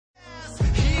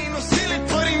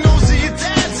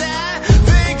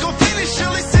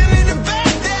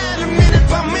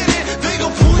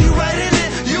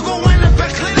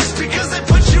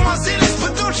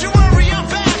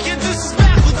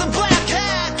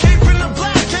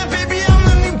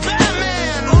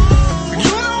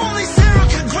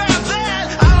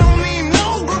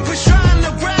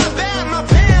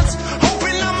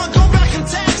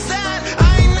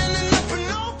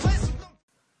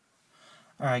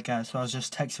Alright guys, so I was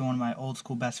just texting one of my old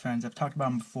school best friends. I've talked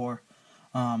about him before.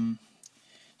 He's one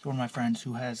of my friends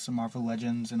who has some Marvel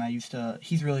Legends, and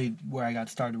he's really where I got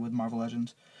started with Marvel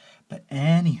Legends. But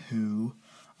anywho,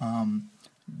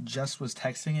 just was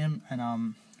texting him,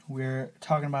 and we're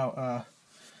talking about,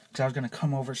 because I was going to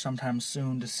come over sometime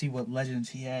soon to see what Legends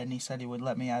he had, and he said he would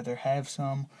let me either have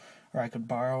some, or I could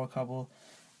borrow a couple.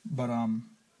 But,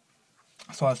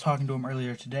 so I was talking to him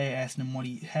earlier today, asking him what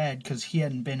he had, because he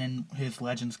hadn't been in his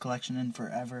Legends collection in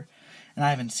forever, and I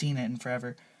haven't seen it in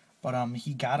forever. But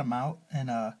he got them out,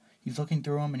 and he's looking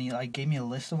through them, and he gave me a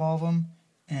list of all of them,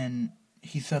 and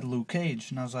he said Luke Cage,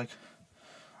 and I was like,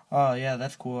 oh yeah,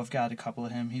 that's cool. I've got a couple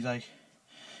of him. He's like,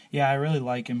 yeah, I really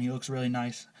like him. He looks really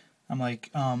nice. I'm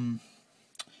like,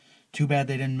 too bad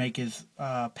they didn't make his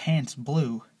pants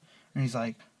blue. And he's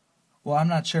like, well, I'm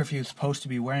not sure if he was supposed to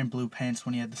be wearing blue pants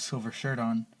when he had the silver shirt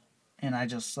on. And I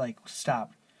just,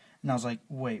 stopped. And I was like,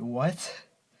 wait, what?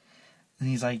 And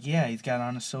he's like, yeah, he's got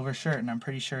on a silver shirt, and I'm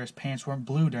pretty sure his pants weren't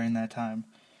blue during that time.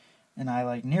 And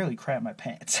I, nearly crapped my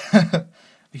pants.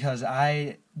 Because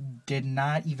I did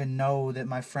not even know that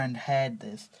my friend had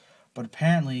this. But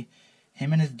apparently,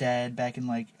 him and his dad back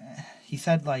in, he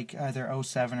said, either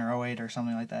 07 or 08 or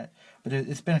something like that. But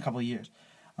it's been a couple of years.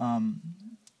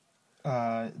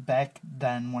 Back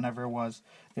then, whenever it was,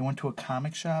 they went to a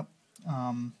comic shop,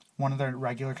 one of their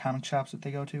regular comic shops that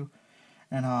they go to,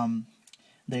 and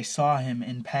they saw him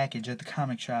in package at the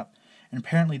comic shop, and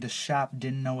apparently the shop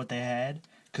didn't know what they had,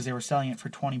 because they were selling it for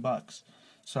 $20.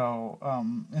 So,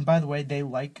 and by the way, they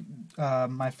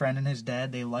my friend and his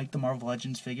dad, they like the Marvel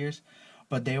Legends figures,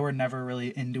 but they were never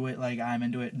really into it like I'm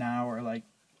into it now, or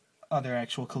other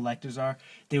actual collectors are.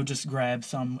 They would just grab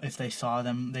some if they saw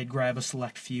them. They'd grab a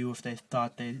select few if they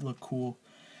thought they looked cool.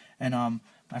 And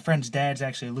my friend's dad's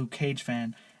actually a Luke Cage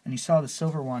fan, and he saw the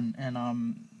silver one,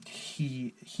 and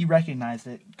he recognized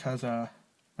it because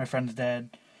my friend's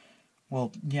dad,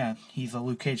 well, yeah, he's a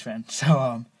Luke Cage fan.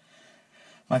 So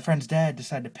my friend's dad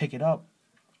decided to pick it up,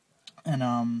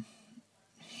 and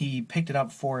he picked it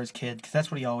up for his kid, because that's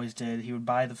what he always did. He would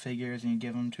buy the figures and he'd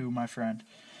give them to my friend.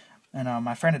 And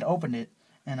my friend had opened it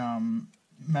and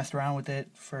messed around with it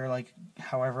for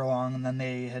however long, and then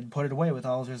they had put it away with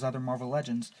all of his other Marvel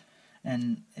Legends,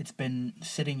 and it's been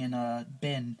sitting in a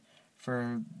bin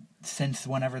since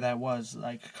whenever that was.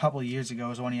 A couple of years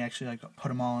ago is when he actually put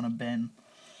them all in a bin,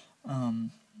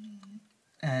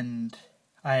 and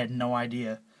I had no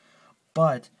idea.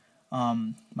 But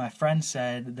my friend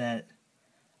said that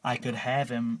I could have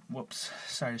him. Whoops,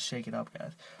 sorry to shake it up,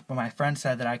 guys. But my friend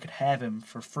said that I could have him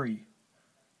for free.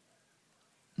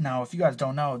 Now, if you guys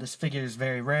don't know, this figure is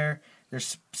very rare.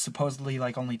 There's supposedly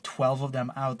only 12 of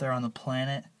them out there on the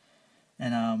planet,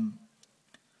 and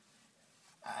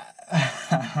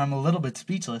I'm a little bit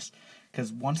speechless,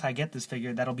 because once I get this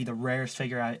figure, that'll be the rarest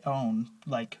figure I own.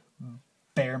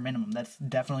 Bare minimum. That's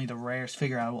definitely the rarest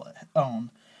figure I will own,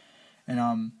 and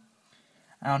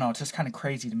I don't know, it's just kind of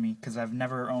crazy to me, because I've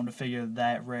never owned a figure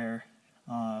that rare.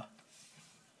 But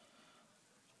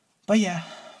yeah,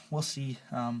 we'll see.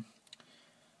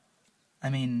 I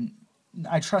mean,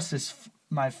 I trust this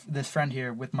friend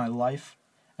here with my life,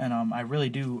 and I really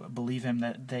do believe him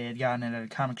that they had gotten it at a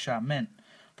comic shop mint.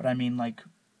 But I mean,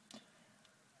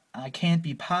 I can't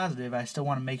be positive. I still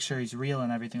want to make sure he's real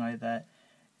and everything like that.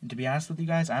 And to be honest with you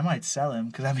guys, I might sell him,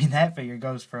 because I mean, that figure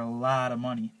goes for a lot of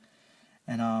money.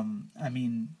 And, I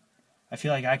mean, I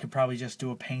feel like I could probably just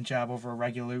do a paint job over a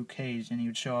regular Luke Cage, and he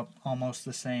would show up almost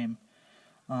the same.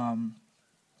 And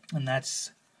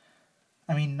that's,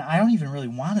 I mean, I don't even really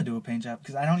want to do a paint job,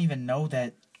 because I don't even know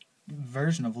that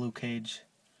version of Luke Cage.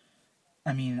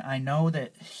 I mean, I know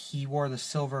that he wore the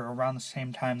silver around the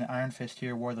same time that Iron Fist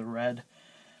here wore the red,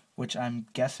 which I'm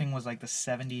guessing was the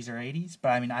 70s or 80s, but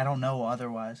I mean, I don't know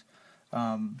otherwise.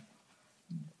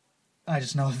 I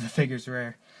just know that the figure's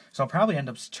rare. So I'll probably end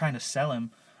up trying to sell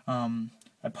him.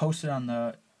 I posted on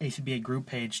the ACBA group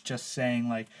page just saying,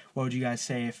 what would you guys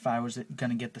say if I was going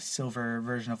to get the silver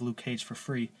version of Luke Cage for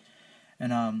free?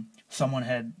 And someone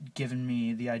had given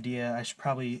me the idea I should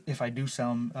probably, if I do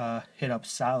sell him, hit up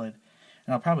Solid.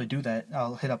 And I'll probably do that.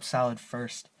 I'll hit up Solid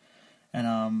first.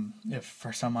 And if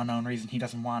for some unknown reason he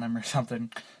doesn't want him or something,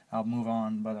 I'll move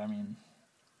on. But I mean,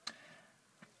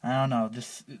 I don't know.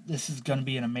 This is going to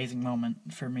be an amazing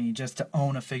moment for me, just to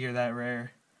own a figure that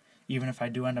rare, even if I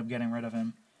do end up getting rid of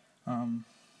him.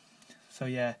 So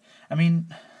yeah, I mean,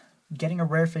 getting a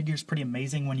rare figure is pretty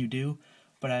amazing when you do,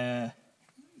 but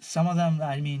some of them,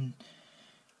 I mean,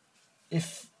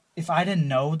 if I didn't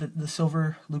know that the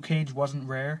silver Luke Cage wasn't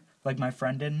rare, like my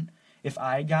friend didn't, if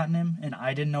I had gotten him and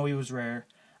I didn't know he was rare,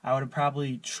 I would have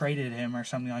probably traded him or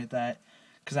something like that,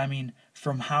 Because, I mean,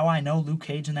 from how I know Luke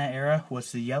Cage in that era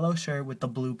was the yellow shirt with the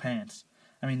blue pants.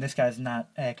 I mean, this guy's not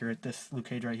accurate, this Luke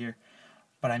Cage right here.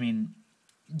 But, I mean,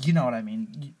 you know what I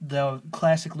mean. The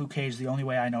classic Luke Cage, the only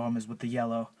way I know him is with the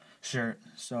yellow shirt.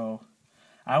 So,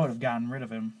 I would have gotten rid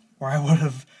of him. Or I would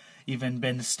have even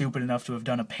been stupid enough to have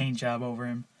done a paint job over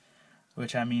him.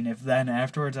 Which, I mean, if then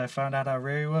afterwards I found out how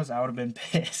rare he was, I would have been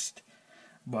pissed.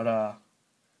 But,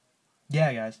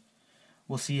 yeah, guys.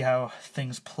 We'll see how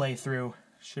things play through.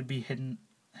 Should be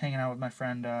hanging out with my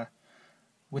friend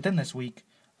within this week.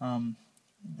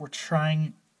 We're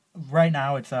trying, right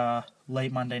now it's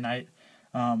late Monday night,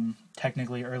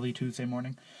 technically early Tuesday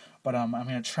morning. But I'm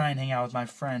going to try and hang out with my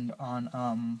friend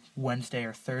on Wednesday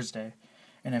or Thursday.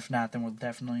 And if not, then we'll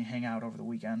definitely hang out over the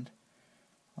weekend.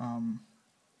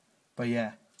 But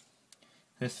yeah,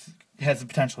 this has the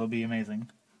potential to be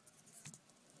amazing.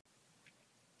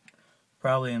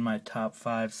 Probably in my top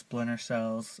 5 Splinter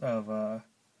Cells of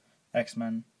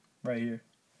X-Men right here.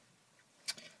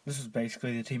 This is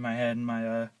basically the team I had in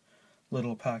my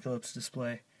little Apocalypse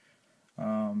display.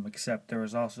 Except there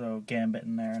was also Gambit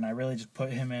in there, and I really just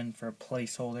put him in for a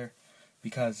placeholder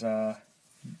because it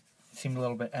seemed a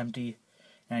little bit empty.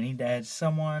 And I need to add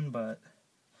someone, but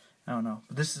I don't know.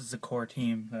 But this is the core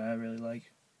team that I really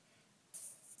like.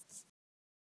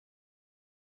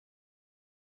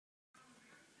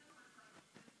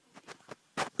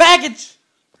 Package!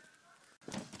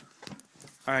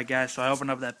 Alright guys, so I opened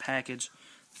up that package.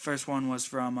 The first one was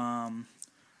from a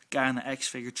guy in the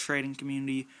X-Figure trading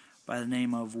community by the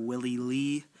name of Willie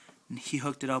Lee. And he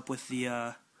hooked it up with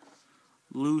the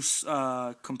loose,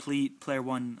 complete Player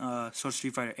 1 Social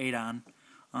Street Fighter 8 on.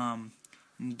 And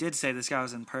he did say this guy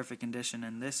was in perfect condition,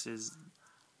 and this is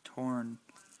torn.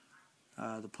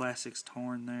 The plastic's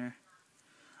torn there.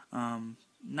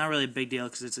 Not really a big deal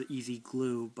because it's an easy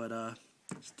glue, but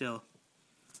still.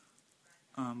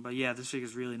 But yeah, this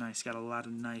figure's really nice. Got a lot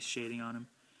of nice shading on him.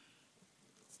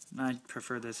 I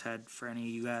prefer this head for any of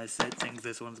you guys that think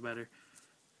this one's better.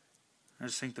 I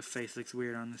just think the face looks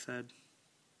weird on this head.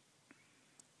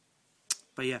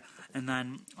 But yeah, and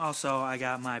then also I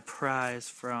got my prize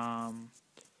from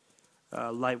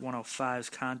Light 105's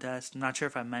contest. I'm not sure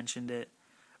if I mentioned it,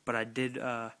 but I did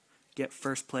get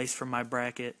first place from my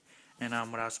bracket. And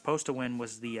what I was supposed to win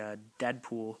was the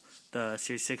Deadpool, the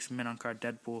Series 6 Min on Card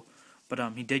Deadpool. But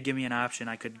he did give me an option.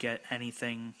 I could get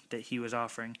anything that he was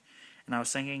offering. And I was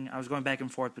thinking, I was going back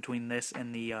and forth between this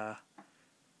and the, I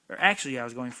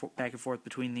was going back and forth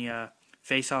between the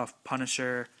Face-Off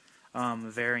Punisher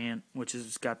variant, which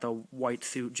has got the white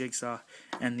suit Jigsaw,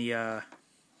 and the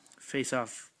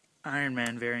Face-Off Iron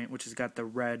Man variant, which has got the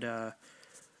red,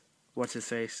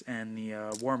 what's-his-face, and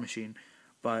the War Machine.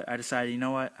 But I decided, you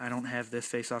know what, I don't have this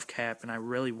Face-Off Cap, and I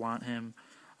really want him.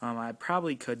 I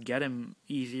probably could get him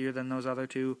easier than those other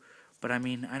two, but I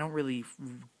mean, I'm not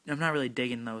really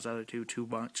digging those other two too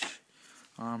much.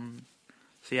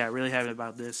 So yeah, really happy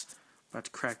about this. About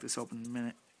to crack this open in a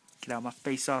minute. Get out my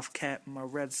Face-Off Cap and my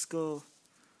Red Skull.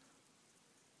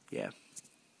 Yeah.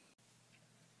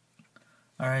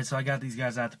 Alright, so I got these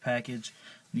guys out the package.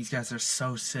 These guys are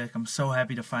so sick. I'm so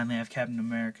happy to finally have Captain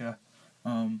America.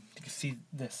 You can see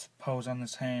this pose on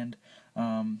this hand.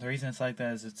 The reason it's like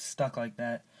that is it's stuck like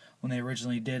that. When they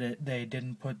originally did it, they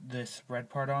didn't put this red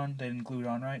part on. They didn't glue it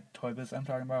on right. Toy Biz I'm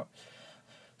talking about.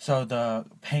 So the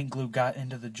paint glue got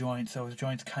into the joint, so his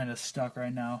joint's kind of stuck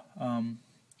right now.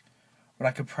 But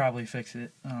I could probably fix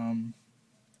it. I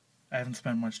haven't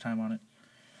spent much time on it.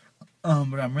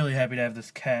 But I'm really happy to have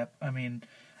this cap. I mean,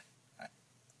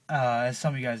 as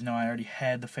some of you guys know, I already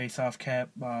had the Face-Off Cap,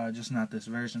 just not this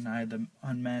version. I had the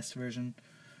unmasked version.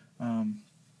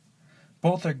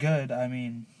 Both are good. I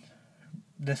mean,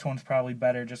 this one's probably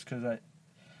better just because I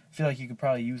feel like you could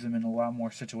probably use them in a lot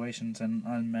more situations than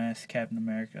unmasked Captain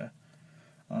America.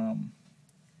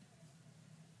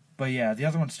 But yeah, the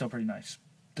other one's still pretty nice.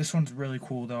 This one's really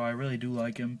cool, though. I really do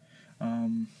like him.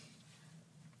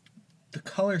 The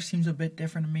color seems a bit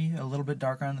different to me, a little bit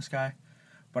darker on this guy,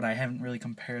 but I haven't really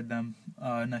compared them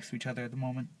next to each other at the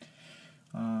moment.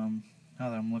 Now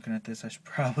that I'm looking at this, I should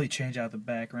probably change out the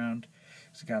background.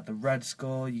 So you got the Red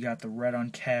Skull, you got the red on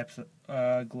Cap's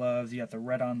gloves, you got the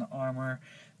red on the armor,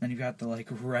 then you got the like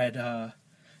red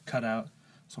cutout.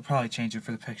 So I'll probably change it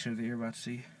for the picture that you're about to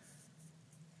see.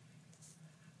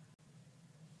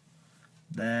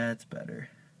 That's better.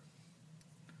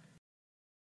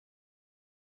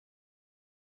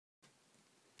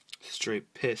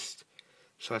 Straight pissed.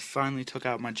 So I finally took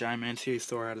out my Giant Man Series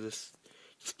Thor out of this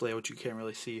display, which you can't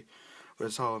really see, but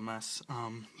it's all a mess.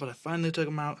 But I finally took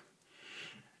him out,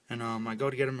 and I go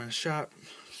to get him in a shop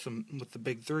with the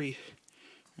big 3,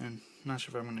 and I'm not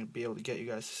sure if I'm going to be able to get you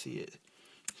guys to see it,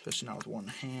 especially not with one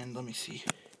hand. Let me see.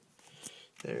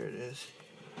 There it is.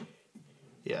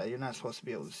 Yeah, you're not supposed to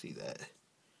be able to see that.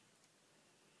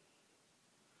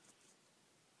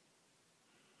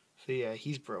 So yeah,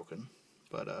 he's broken,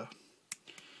 but I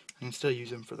can still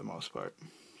use him for the most part.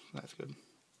 That's good.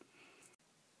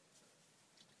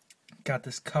 Got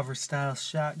this cover style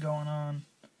shot going on.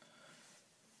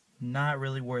 Not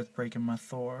really worth breaking my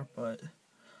Thor, but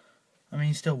I mean,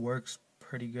 he still works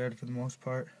pretty good for the most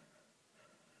part.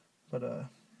 But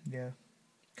yeah,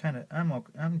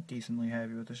 I'm decently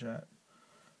happy with the shot.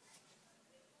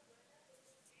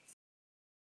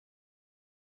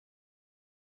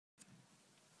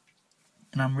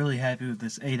 And I'm really happy with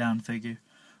this Adon figure.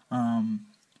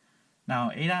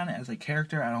 Now, Adon as a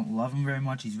character, I don't love him very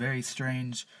much. He's very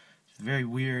strange. He's very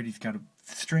weird. He's got a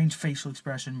strange facial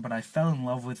expression, but I fell in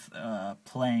love with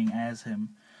playing as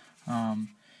him.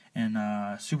 In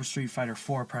Super Street Fighter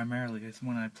 4 primarily is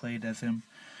when I played as him.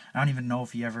 I don't even know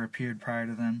if he ever appeared prior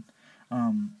to then.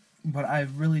 But I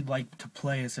really liked to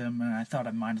play as him, and I thought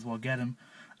I might as well get him.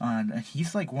 And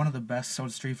he's like one of the best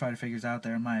Soda Street Fighter figures out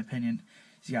there, in my opinion.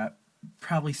 He's got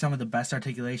probably some of the best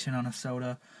articulation on a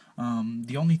Soda.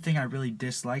 The only thing I really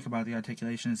dislike about the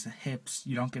articulation is the hips.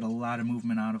 You don't get a lot of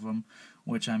movement out of them,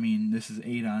 which, I mean, this is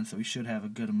Adon, so he should have a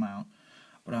good amount.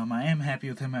 But I am happy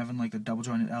with him having like the double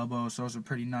jointed elbows. Those are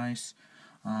pretty nice.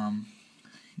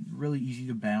 Really easy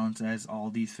to balance, as all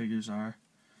these figures are.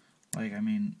 Like, I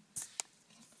mean,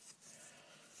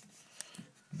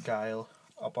 Guile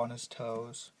up on his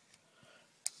toes,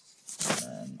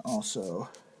 and also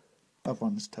up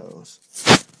on his toes.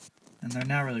 And they're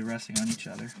not really resting on each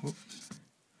other. Whoops.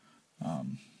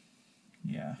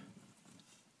 Yeah.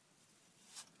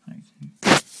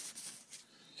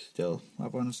 Still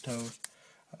up on his toes.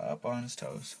 Up on his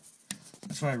toes.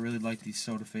 That's why I really like these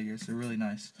Soda figures. They're really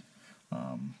nice.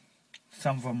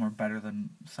 Some of them are better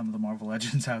than some of the Marvel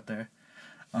Legends out there.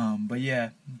 But yeah,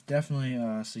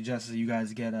 definitely suggest that you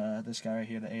guys get this guy right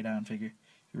here, the Adon figure.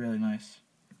 He's really nice.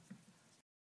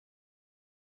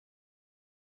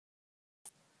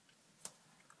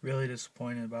 Really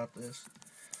disappointed about this.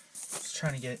 I was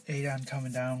trying to get Adon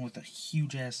coming down with a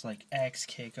huge ass like axe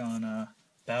kick on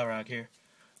Balrog here,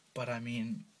 but I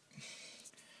mean,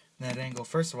 that angle.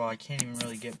 First of all, I can't even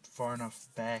really get far enough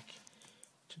back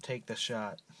to take the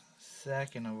shot.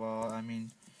 Second of all, I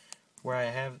mean, where I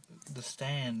have the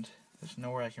stand, there's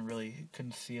nowhere I can really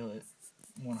conceal it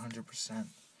 100%.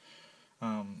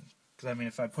 Because I mean,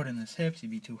 if I put in his hips, he'd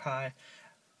be too high.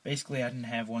 Basically, I didn't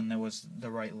have one that was the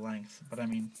right length. But I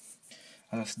mean,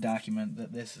 I'll just document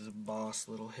that this is a boss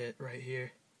little hit right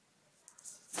here.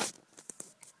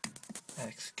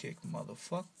 X kick,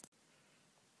 motherfucker.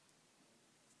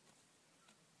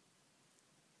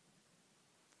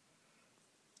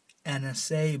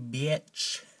 NSA,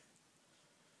 bitch.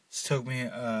 This took me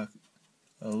a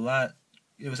lot.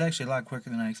 It was actually a lot quicker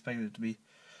than I expected it to be.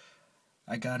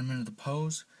 I got him into the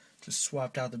pose, just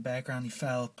swapped out the background. He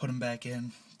fell, put him back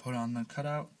in, put on the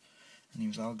cutout, and he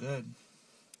was all good.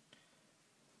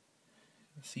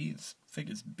 See, this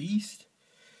figure's beast.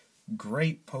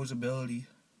 Great posability,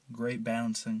 great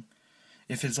balancing.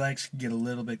 If his legs could get a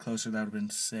little bit closer, that would have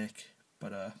been sick.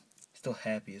 But still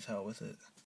happy as hell with it.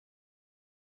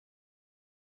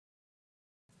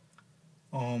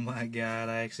 Oh my god,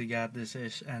 I actually got this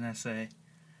ish NSA.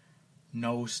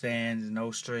 No stands,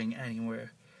 no string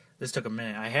anywhere. This took a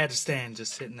minute. I had a stand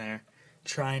just sitting there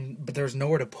trying, but there was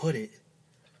nowhere to put it.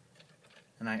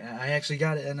 And I actually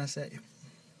got it NSA.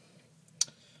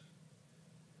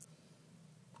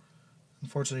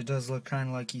 Unfortunately, it does look kind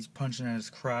of like he's punching at his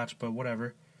crotch, but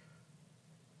whatever.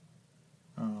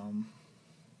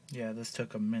 Yeah, this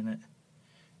took a minute.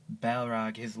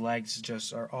 Balrog, his legs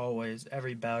just are always,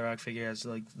 every Balrog figure has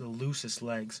like the loosest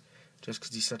legs, just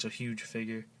because he's such a huge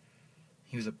figure.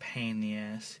 He was a pain in the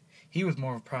ass. He was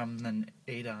more of a problem than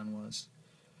Adon was.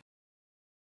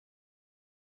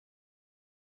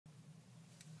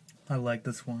 I like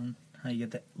this one. How you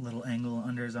get that little angle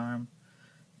under his arm,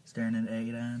 staring at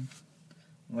Adon.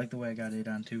 I like the way I got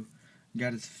Adon too.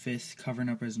 Got his fist covering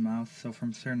up his mouth, so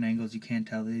from certain angles you can't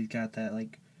tell that he's got that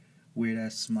like weird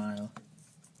ass smile.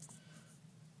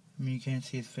 I mean, you can't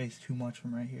see his face too much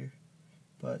from right here,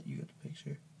 but you get the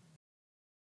picture.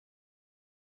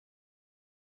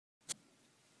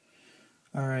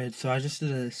 Alright, so I just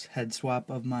did a head swap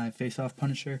of my face-off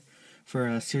Punisher for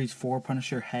a Series 4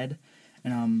 Punisher head.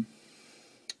 And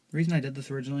the reason I did this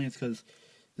originally is because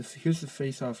here's the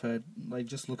face-off head. Like,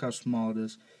 just look how small it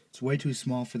is. It's way too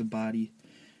small for the body.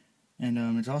 And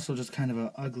it's also just kind of an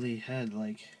ugly head.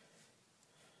 Like,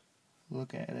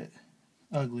 look at it.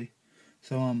 Ugly.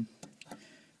 So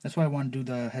That's why I want to do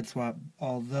the head swap,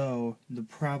 although the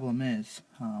problem is,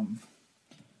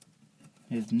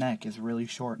 his neck is really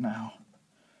short now.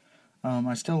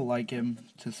 I still like him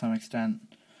to some extent.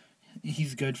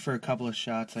 He's good for a couple of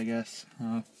shots, I guess.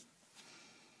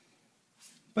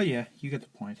 But yeah, you get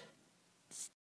the point.